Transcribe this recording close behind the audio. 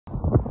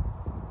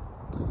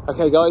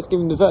Okay guys,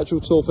 giving the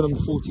virtual tour for number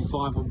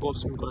 45 on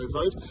Boston Grove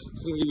Road.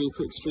 Just going to give you a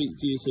quick street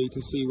view so you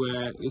can see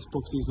where this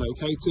property is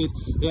located.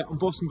 Yeah, on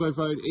Boston Grove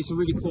Road, it's a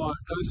really quiet,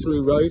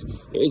 no-through road.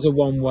 It is a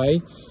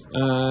one-way,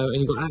 and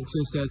you've got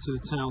access there to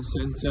the town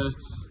centre.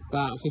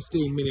 About a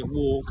 15-minute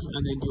walk,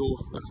 and then you're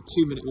about a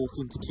 2-minute walk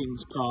into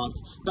Kings Park.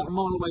 About a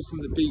mile away from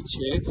the beach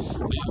here,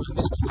 and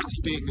this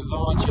property being the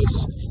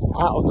largest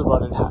out of the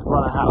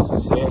runner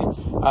houses here,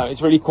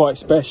 it's really quite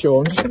special.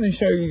 I'm just going to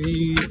show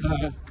you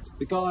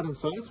the garden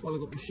first while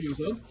I've got my shoes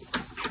on,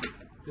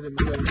 and then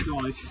we'll go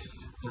inside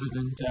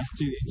and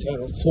do the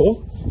internal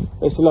tour.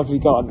 It's a lovely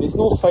garden. It's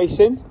north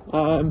facing,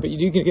 but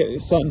you do get the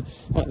sun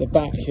at the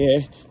back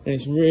here, and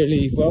it's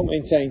really well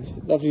maintained.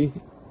 Lovely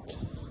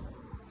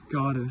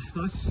garden.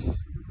 Nice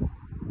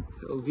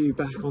little view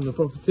back on the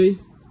property.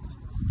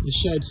 The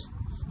shed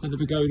and the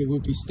pagoda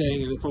would be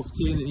staying in the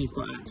property, and then you've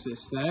got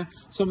access there.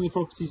 Some of the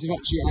properties have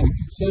actually added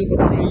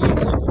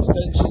conservatories and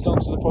extensions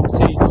onto the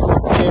property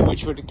here,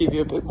 which would give you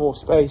a bit more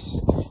space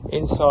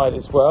inside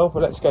as well.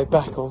 But let's go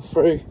back on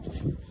through,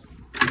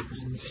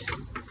 and it's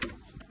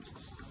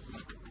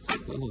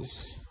got a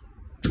nice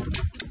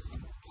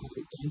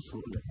perfect day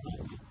for it.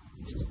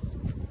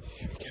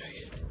 Here we go.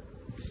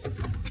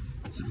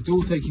 So the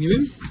door taking you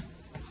in.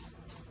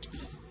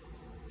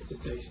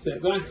 Just take a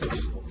step back, I'll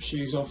just put my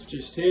shoes off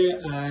just here,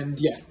 and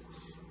yeah,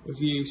 a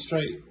view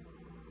straight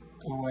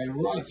away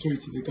right through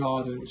to the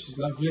garden, which is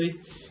lovely.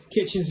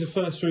 Kitchen's the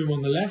first room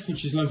on the left,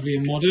 which is lovely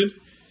and modern.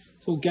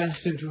 It's all gas,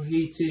 central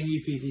heating,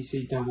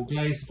 UPVC double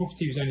glazed. The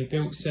property was only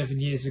built 7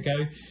 years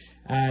ago,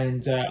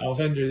 and our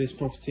vendor of this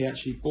property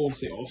actually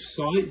bought it off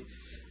site.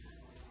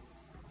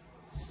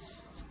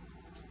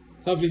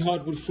 Lovely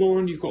hardwood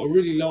flooring. You've got a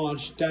really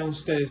large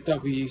downstairs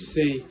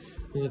WC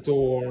on the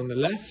door on the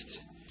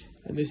left,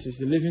 and this is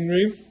the living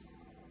room.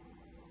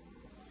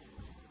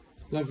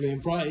 Lovely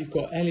and bright. You've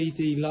got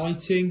LED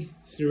lighting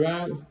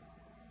throughout,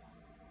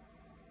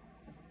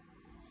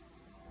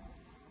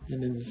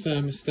 and then the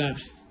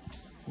thermostat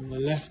on the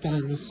left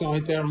hand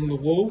side there on the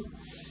wall.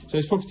 So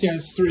this property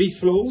has 3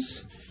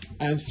 floors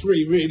and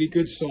 3 really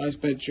good sized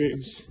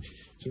bedrooms.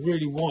 It's a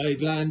really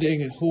wide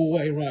landing and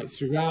hallway right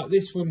throughout.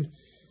 This one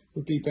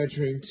would be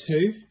bedroom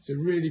 2. It's a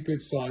really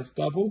good sized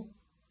double.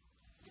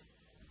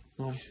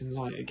 Nice and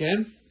light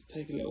again. Let's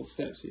take a little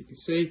step so you can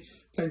see.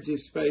 Plenty of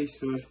space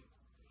for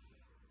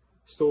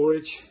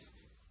storage.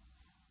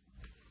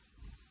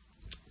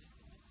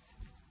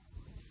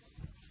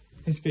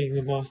 This being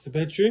the master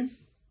bedroom.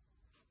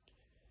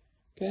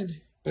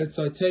 Again,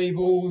 bedside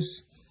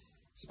tables,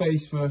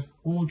 space for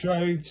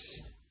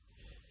wardrobes,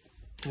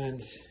 and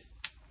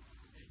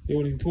the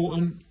all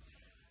important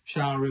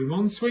shower room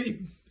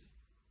ensuite.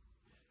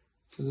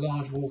 It's a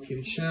large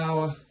walk-in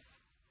shower.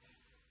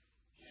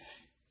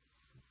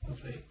 Yeah,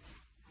 lovely.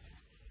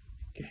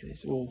 Again,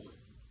 it's all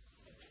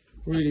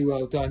really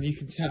well done. You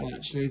can tell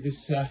actually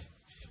this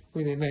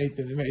when they made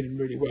them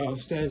really well.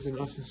 Stairs are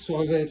nice and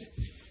solid.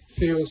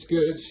 Feels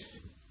good.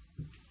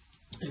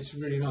 It's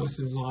really nice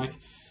and light.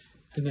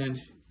 And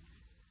then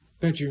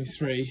bedroom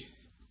 3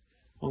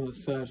 on the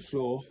 3rd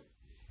floor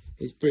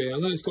is brilliant.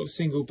 Although it's got a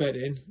single bed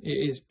in, it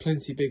is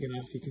plenty big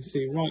enough. You can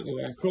see right the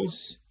way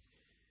across.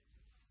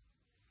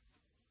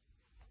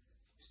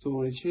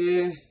 Storage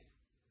here,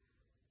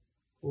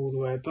 all the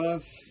way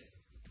above,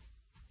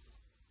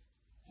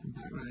 and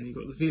back round you've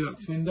got the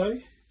Velux window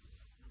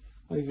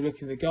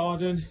overlooking the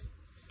garden.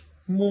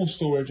 More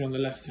storage on the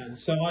left hand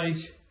side,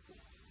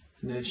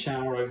 and then a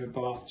shower over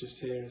bath just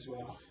here as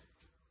well.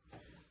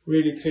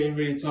 Really clean,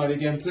 really tidy.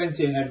 Again,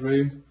 plenty of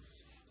headroom.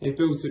 They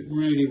built it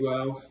really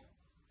well.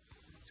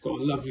 It's got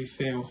a lovely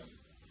feel.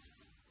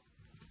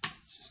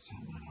 Let's just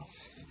turn that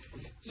off.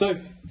 So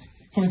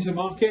coming to the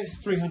market,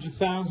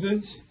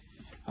 300,000.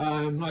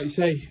 Like you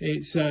say,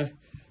 it's a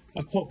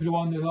popular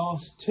one. The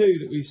last 2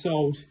 that we've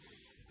sold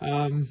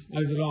over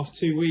the last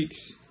 2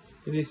 weeks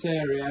in this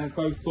area have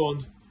both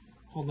gone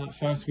on that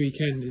first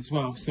weekend as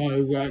well. So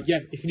yeah,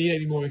 if you need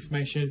any more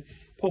information,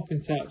 pop in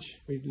touch.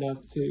 We'd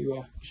love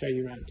to show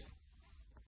you around.